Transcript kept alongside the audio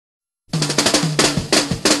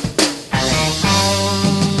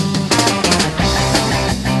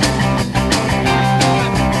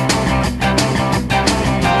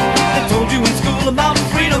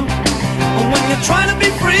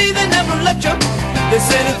They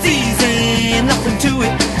said it's easy, nothing to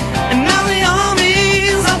it, and now the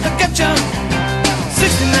army's out to get you.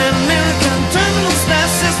 69 American terminal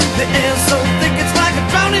stashes. The air's so thick it's like a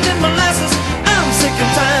drowning in molasses. I'm sick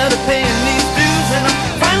and tired of paying these dues, and I'm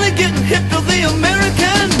finally getting hip to the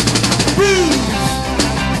American Ruse.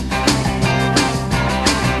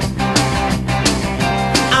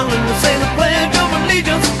 I'm gonna say the Pledge of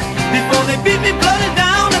Allegiance before they beat me bloody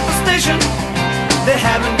down at the station. They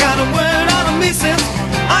haven't got a word out of me since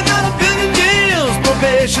I got a billion years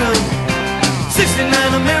probation. 69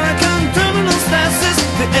 American terminal stashes.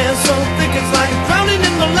 The air's so thick it's like drowning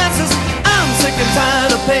in molasses. I'm sick and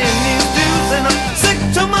tired of paying these dues, and I'm sick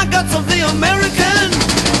to my guts of the American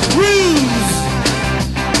Ruse.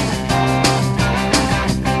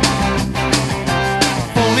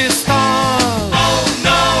 Phony stars, oh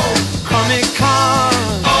no. Crummy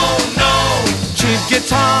cars, oh no. Cheap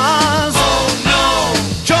guitars, oh no.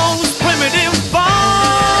 Joe's primitive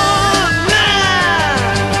barn, nah.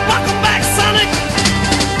 Welcome back, Sonic.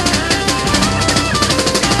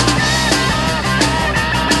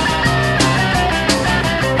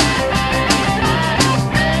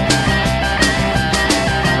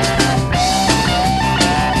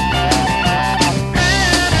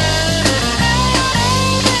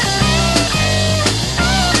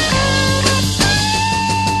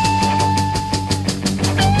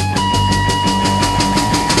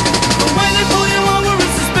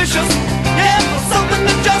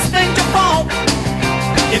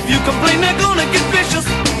 If you complain, they're gonna get vicious,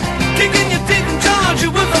 kicking your teeth and charge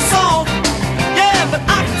you with assault. Yeah, but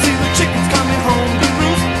I can see the chickens coming home to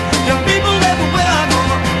roost. Young people everywhere are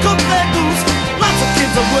gonna cook their goose. Lots of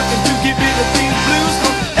kids are working to get rid of these blues,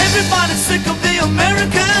 'cause everybody's sick of the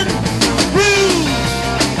American